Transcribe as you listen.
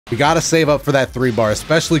We gotta save up for that 3-bar,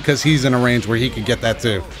 especially because he's in a range where he could get that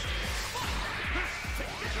too.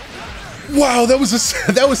 Wow, that was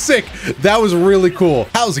sick. That was really cool.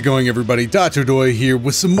 How's it going, everybody? Dotodoya here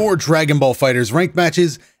with some more Dragon Ball FighterZ ranked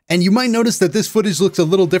matches. And you might notice that this footage looks a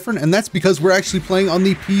little different, and that's because we're actually playing on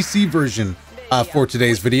the PC version for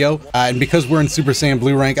today's video. And because we're in Super Saiyan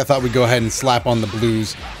Blue rank, I thought we'd go ahead and slap on the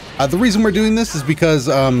blues. The reason we're doing this is because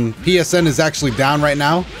PSN is actually down right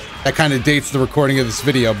now. That kind of dates the recording of this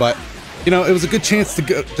video, but you know, it was a good chance to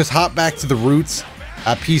just hop back to the roots.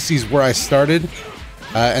 PC's where I started,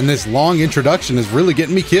 and this long introduction is really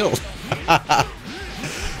getting me killed.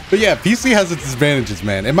 But yeah, PC has its advantages,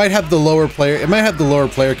 man. It might have the lower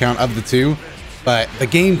player count of the two, but the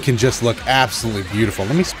game can just look absolutely beautiful.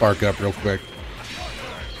 Let me spark up real quick.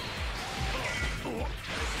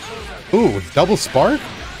 Ooh, double spark?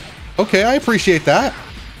 Okay, I appreciate that.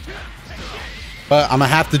 But I'm gonna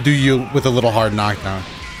have to do you with a little hard knockdown.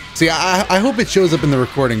 See, I hope it shows up in the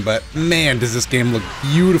recording, but man, does this game look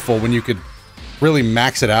beautiful when you could really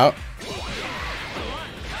max it out.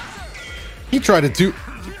 He tried to do...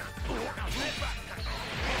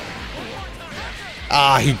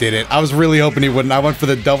 Ah, he did it. I was really hoping he wouldn't. I went for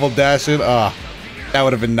the double dash in. Ah, that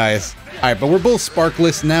would have been nice. All right, but we're both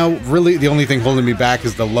sparkless now. Really, the only thing holding me back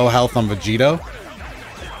is the low health on Vegeta.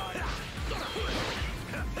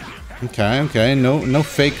 Okay, no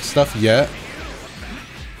fake stuff yet.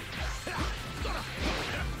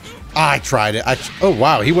 Ah, I tried it. Oh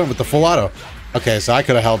wow, he went with the full auto. Okay, so I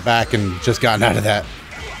could have held back and just gotten out of that.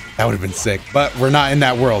 That would have been sick, but we're not in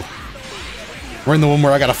that world. We're in the one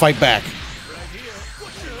where I gotta fight back.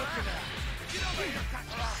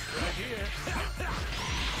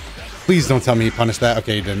 Please don't tell me he punished that.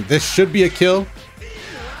 Okay, he didn't. This should be a kill.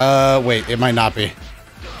 Wait, it might not be.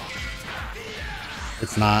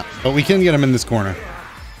 It's not, but we can get him in this corner.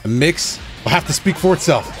 The mix will have to speak for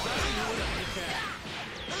itself.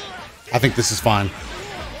 I think this is fine.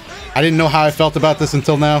 I didn't know how I felt about this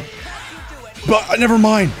until now, but never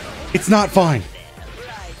mind. It's not fine.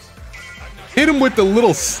 Hit him with the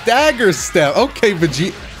little stagger step. Okay,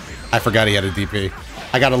 Vegeta. I forgot he had a DP.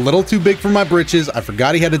 I got a little too big for my britches. I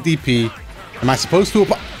forgot he had a DP. Am I supposed to?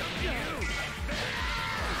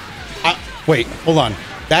 Wait, hold on.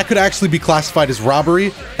 That could actually be classified as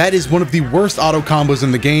robbery. That is one of the worst auto combos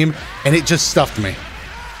in the game, and it just stuffed me.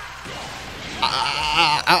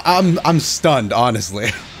 I'm stunned, honestly.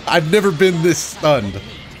 I've never been this stunned.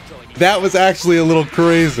 That was actually a little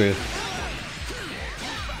crazy.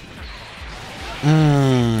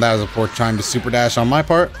 That was a poor time to super dash on my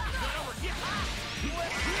part.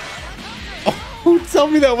 Oh, tell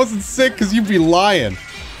me that wasn't sick, because you'd be lying.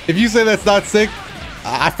 If you say that's not sick,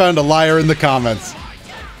 I found a liar in the comments.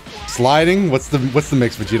 Sliding? What's the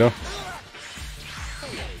mix, Vegeta?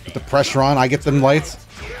 With the pressure on, I get them lights.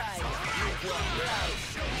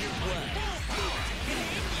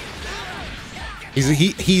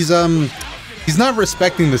 He's not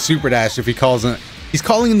respecting the super dash if he calls it. He's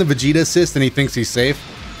calling in the Vegeta assist and he thinks he's safe,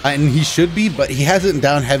 and he should be, but he hasn't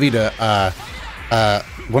down heavy to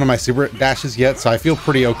one of my super dashes yet, so I feel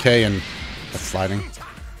pretty okay. And that's sliding.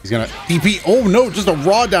 He's gonna DP. Oh no, just a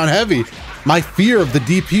raw down heavy. My fear of the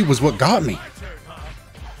DP was what got me.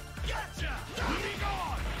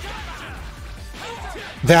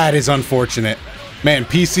 That is unfortunate. Man,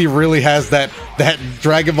 PC really has that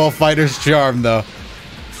Dragon Ball FighterZ charm, though.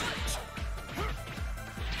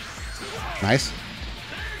 Nice.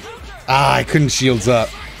 Ah, I couldn't shields up.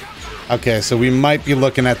 Okay, so we might be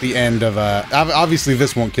looking at the end of... obviously,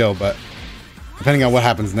 this won't kill, but depending on what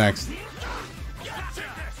happens next.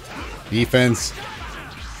 Defense.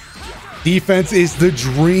 Defense is the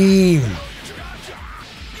dream.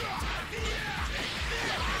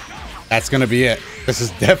 That's gonna be it. This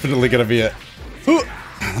is definitely gonna be it. Ooh.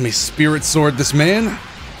 Let me spirit sword this man.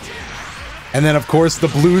 And then, of course, the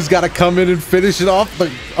blues gotta come in and finish it off.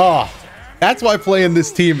 Oh, that's why playing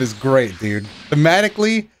this team is great, dude.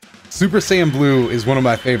 Thematically, Super Saiyan Blue is one of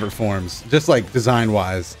my favorite forms, just like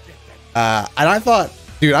design-wise. And I thought,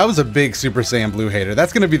 dude, I was a big Super Saiyan Blue hater.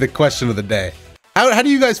 That's gonna be the question of the day. How do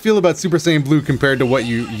you guys feel about Super Saiyan Blue compared to what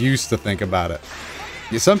you used to think about it?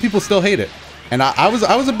 Yeah, some people still hate it, and I was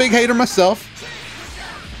a big hater myself.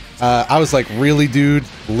 I was like, really, dude,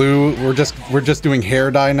 Blue? We're just doing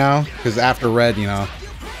hair dye now, because after Red, you know,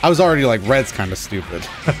 I was already like, Red's kind of stupid.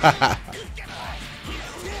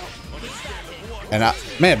 And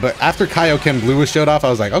man, but after Kaioken Blue was showed off, I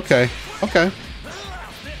was like, okay. Do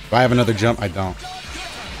I have another jump? I don't.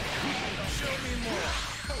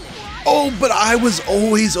 Oh, but I was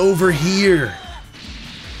always over here.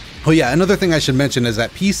 Oh yeah, another thing I should mention is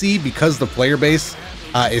that PC, because the player base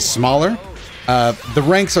is smaller, the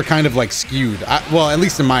ranks are kind of like skewed. Well, at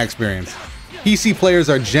least in my experience. PC players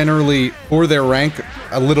are generally, for their rank,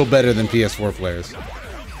 a little better than PS4 players.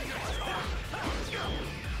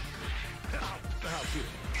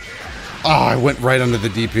 Oh, I went right under the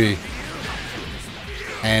DP.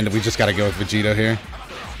 And we just gotta go with Vegeta here.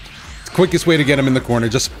 It's the quickest way to get him in the corner.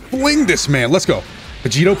 Just fling this man. Let's go.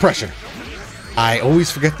 Vegito pressure. I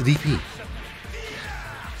always forget the DP.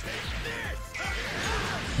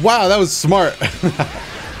 Wow, that was smart.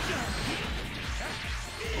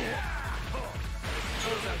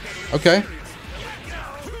 Okay.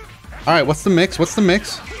 All right, what's the mix? What's the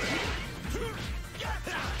mix?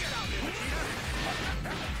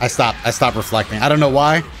 I stopped reflecting. I don't know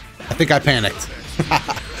why. I think I panicked.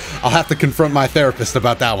 I'll have to confront my therapist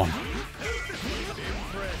about that one.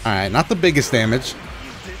 All right, not the biggest damage.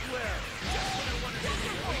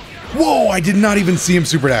 Whoa, I did not even see him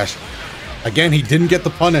super dash. Again, he didn't get the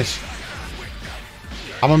punish.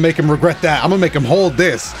 I'm gonna make him regret that. I'm gonna make him hold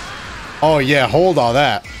this. Oh yeah, hold all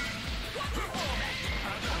that.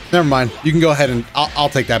 Never mind. You can go ahead and I'll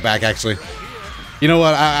take that back, actually. You know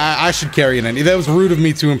what? I should carry it in. That was rude of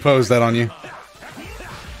me to impose that on you.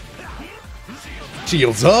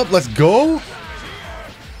 Shields up. Let's go.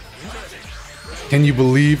 Can you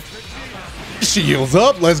believe? Shields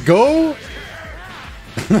up. Let's go.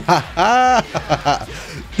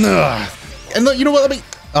 And look, you know what? Let me.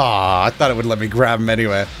 Aw, I thought it would let me grab him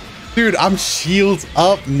anyway. Dude, I'm shields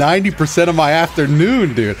up 90% of my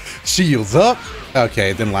afternoon, dude. Shields up.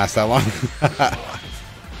 Okay, it didn't last that long.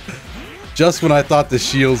 Just when I thought the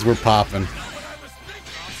shields were popping.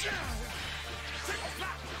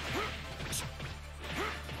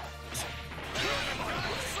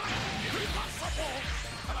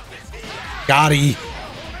 Got he.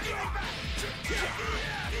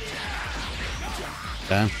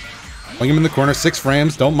 Okay. Putting him in the corner, 6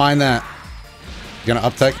 frames. Don't mind that. You're gonna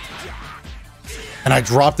up tech. And I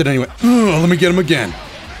dropped it anyway. Ugh, let me get him again.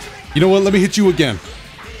 You know what? Let me hit you again.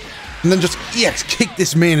 And then just EX kick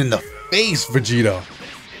this man in the face, Vegeta.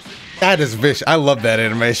 That is vicious. I love that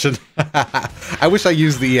animation. I wish I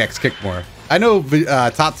used the EX kick more. I know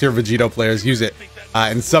top tier Vegito players use it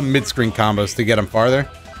in some mid-screen combos to get them farther.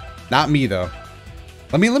 Not me though.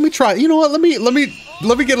 Let me try. You know what? Let me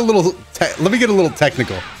get a little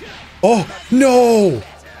technical. Oh no!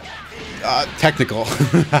 Technical.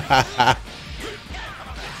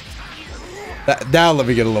 Now let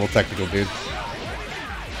me get a little technical, dude.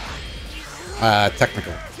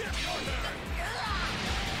 Technical.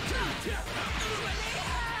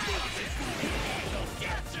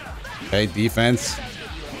 Okay, defense.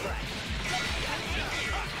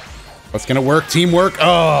 What's gonna work? Teamwork.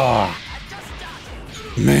 Oh,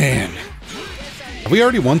 man. Have we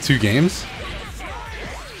already won 2 games?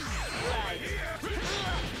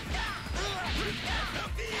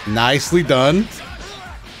 Nicely done.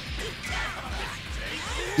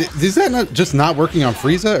 Is that not just not working on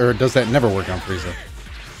Frieza, or does that never work on Frieza?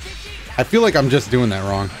 I feel like I'm just doing that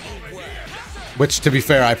wrong. Which, to be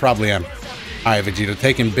fair, I probably am. Alright, Vegeta,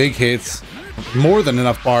 taking big hits. More than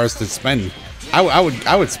enough bars to spend. I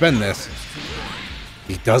would spend this.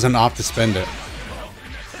 He doesn't opt to spend it.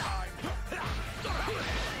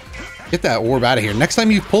 Get that orb out of here. Next time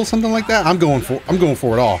you pull something like that, I'm going for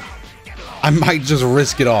it all. I might just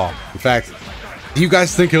risk it all. In fact, do you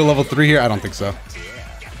guys think he'll level 3 here? I don't think so.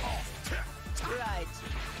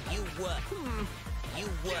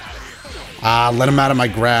 Ah, let him out of my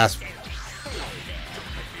grasp.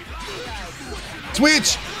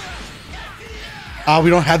 Switch! Ah, we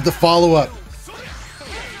don't have the follow-up.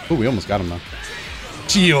 Oh, we almost got him though.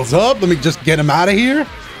 Shields up. Let me just get him out of here.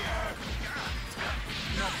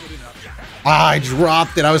 Ah, I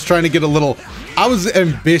dropped it. I was trying to get a little... I was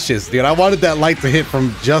ambitious, dude. I wanted that light to hit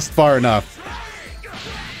from just far enough.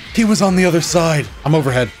 He was on the other side. I'm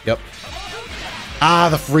overhead. Yep. Ah,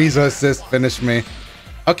 the Frieza assist finished me.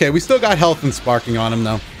 Okay, we still got health and sparking on him,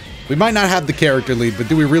 though. We might not have the character lead, but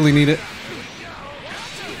do we really need it?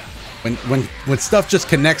 When stuff just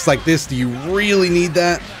connects like this, do you really need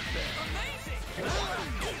that?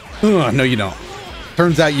 No, you don't.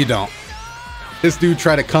 Turns out you don't. This dude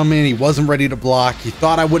tried to come in. He wasn't ready to block. He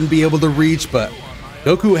thought I wouldn't be able to reach, but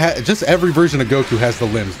Goku just every version of Goku has the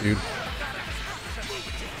limbs, dude.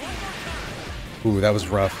 Ooh, that was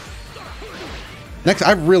rough. Next,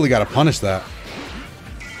 I really got to punish that.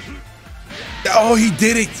 Oh, he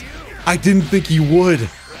did it. I didn't think he would.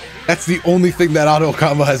 That's the only thing that auto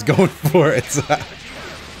combo has going for it. Is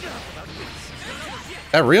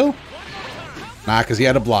that real? Nah, because he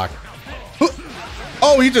had to block.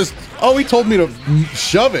 Oh, he told me to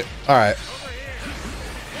shove it. All right.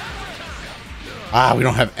 Ah, we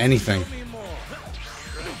don't have anything.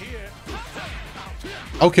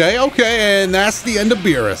 Okay, okay, and that's the end of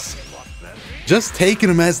Beerus. Just taking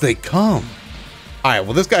them as they come. All right,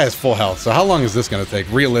 well, this guy has full health, so how long is this going to take,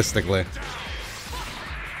 realistically?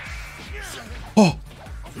 Oh.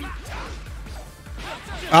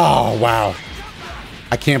 Oh, wow.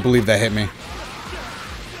 I can't believe that hit me.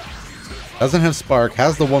 Doesn't have Spark,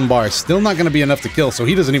 has the 1 bar. Still not going to be enough to kill, so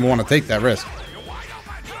he doesn't even want to take that risk.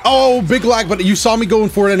 Oh, big lag, but you saw me going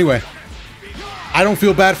for it anyway. I don't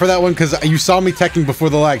feel bad for that one because you saw me teching before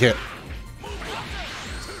the lag hit.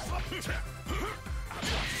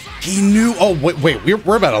 He knew. Oh, wait,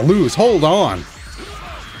 we're about to lose. Hold on.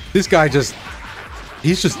 This guy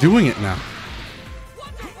he's just doing it now.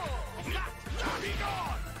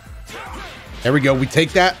 There we go. We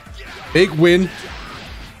take that. Big win.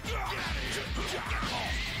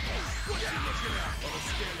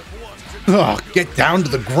 Oh, get down to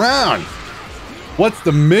the ground. What's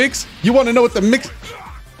the mix? You want to know what the mix?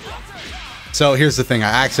 So here's the thing.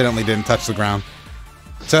 I accidentally didn't touch the ground.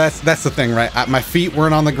 So that's the thing, right? My feet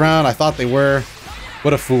weren't on the ground. I thought they were.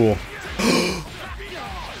 What a fool.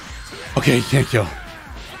 Okay, he can't kill.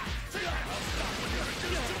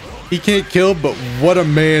 He can't kill, but what a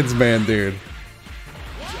man's man, dude.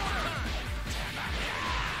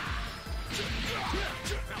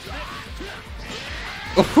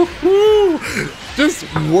 Just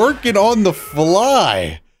working on the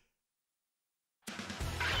fly.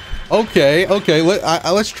 Okay, okay.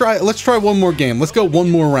 Let's try one more game. Let's go one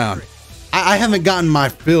more round. I haven't gotten my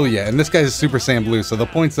fill yet, and this guy's Super Saiyan Blue, so the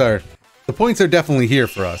points are definitely here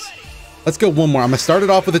for us. Let's go one more. I'm gonna start it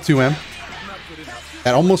off with a 2M.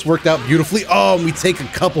 That almost worked out beautifully. Oh, and we take a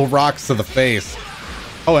couple rocks to the face.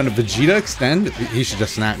 Oh, and a Vegeta extend. He should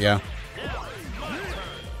just snap, yeah.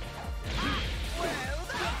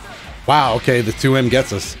 Wow, okay, the 2M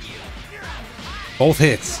gets us. Both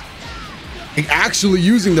hits. Actually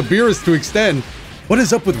using the Beerus to extend. What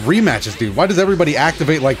is up with rematches, dude? Why does everybody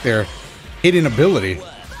activate like their hidden ability?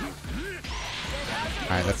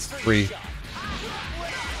 Alright, that's 3.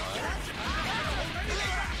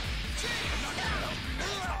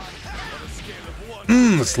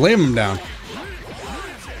 Slam him down.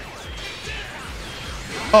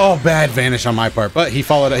 Oh, bad vanish on my part, but he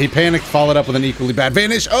followed up. He panicked, followed up with an equally bad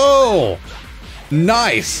vanish. Oh,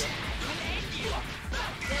 nice.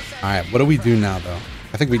 All right, what do we do now, though?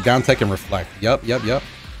 I think we down tech and reflect. Yup.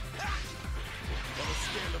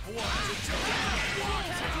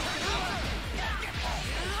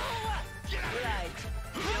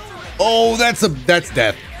 Oh, that's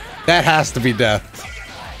death. That has to be death.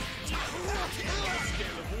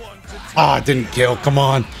 Ah, it didn't kill. Come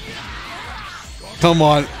on. Come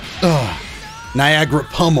on. Ugh. Niagara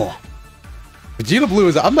pummel. Vegeta Blue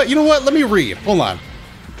is... I'm not... You know what? Let me read. Hold on.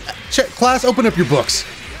 Check, class, open up your books.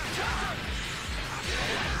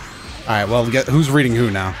 Alright, well, who's reading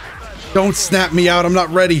who now? Don't snap me out. I'm not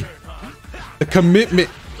ready. The commitment.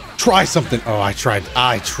 Try something. Oh, I tried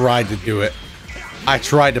to do it. I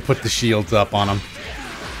tried to put the shields up on him.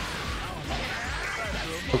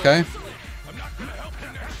 Okay.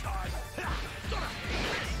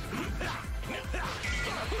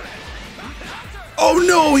 Oh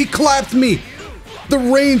no, he clapped me! The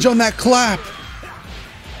range on that clap!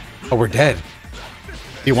 Oh, we're dead.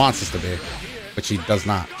 He wants us to be, which he does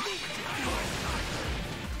not.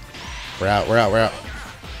 We're out.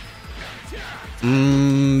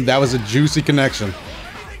 That was a juicy connection.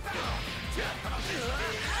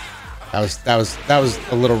 That was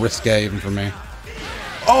a little risque even for me.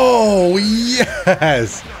 Oh,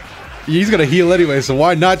 yes! He's gonna heal anyway, so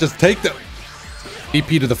why not just take the EP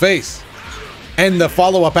to the face? And the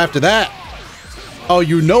follow-up after that. Oh,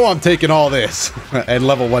 you know I'm taking all this. And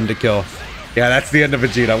level 1 to kill. Yeah, that's the end of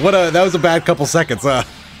Vegeta. That was a bad couple seconds, huh?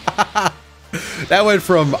 That went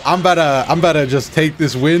from I'm about to just take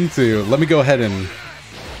this win to let me go ahead and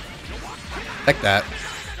check that.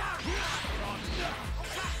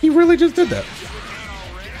 He really just did that.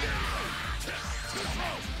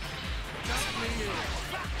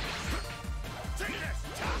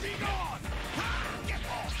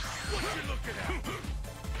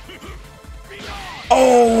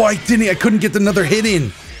 Oh, I couldn't get another hit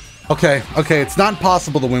in. Okay, it's not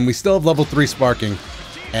possible to win. We still have level 3 sparking.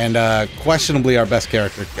 And questionably our best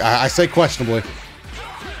character. I say questionably.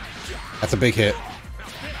 That's a big hit.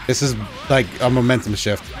 This is like a momentum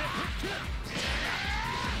shift.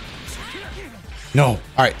 No.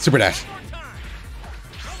 Alright, super dash.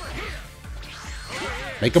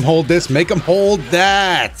 Make him hold this. Make him hold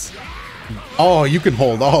that. Oh, you can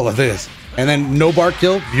hold all of this. And then no bar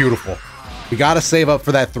kill. Beautiful. We gotta save up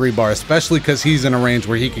for that 3 bar, especially because he's in a range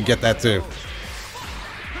where he could get that too.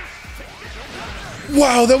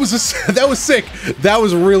 Wow, that was sick. That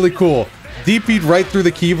was really cool. DP'd right through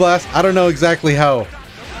the Ki Blast. I don't know exactly how.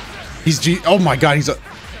 Oh my god, he's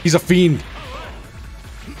a fiend.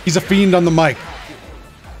 He's a fiend on the mic.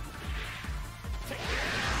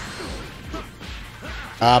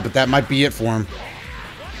 But that might be it for him.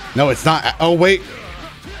 No, it's not. Oh, wait.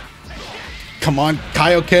 Come on,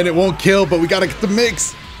 Kaioken. It won't kill, but we gotta get the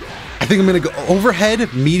mix. I think I'm gonna go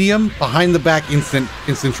overhead, medium, behind the back, instant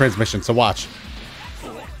transmission. So watch.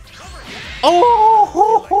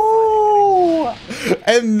 Oh!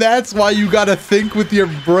 And that's why you gotta think with your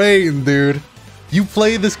brain, dude. You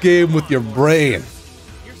play this game with your brain.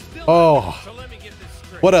 Oh.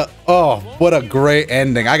 What a great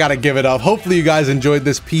ending. I gotta give it up. Hopefully you guys enjoyed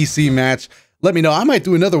this PC match. Let me know. I might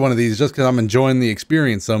do another one of these just because I'm enjoying the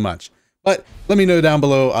experience so much. But let me know down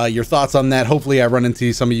below your thoughts on that. Hopefully I run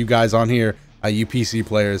into some of you guys on here, you PC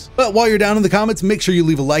players. But while you're down in the comments, make sure you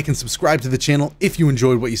leave a like and subscribe to the channel if you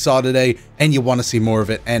enjoyed what you saw today and you want to see more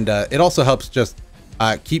of it. And it also helps just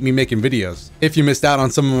keep me making videos. If you missed out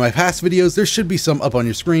on some of my past videos, there should be some up on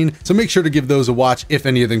your screen, so make sure to give those a watch if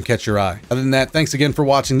any of them catch your eye. Other than that, thanks again for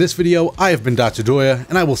watching this video. I have been Dotodoya,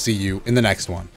 and I will see you in the next one.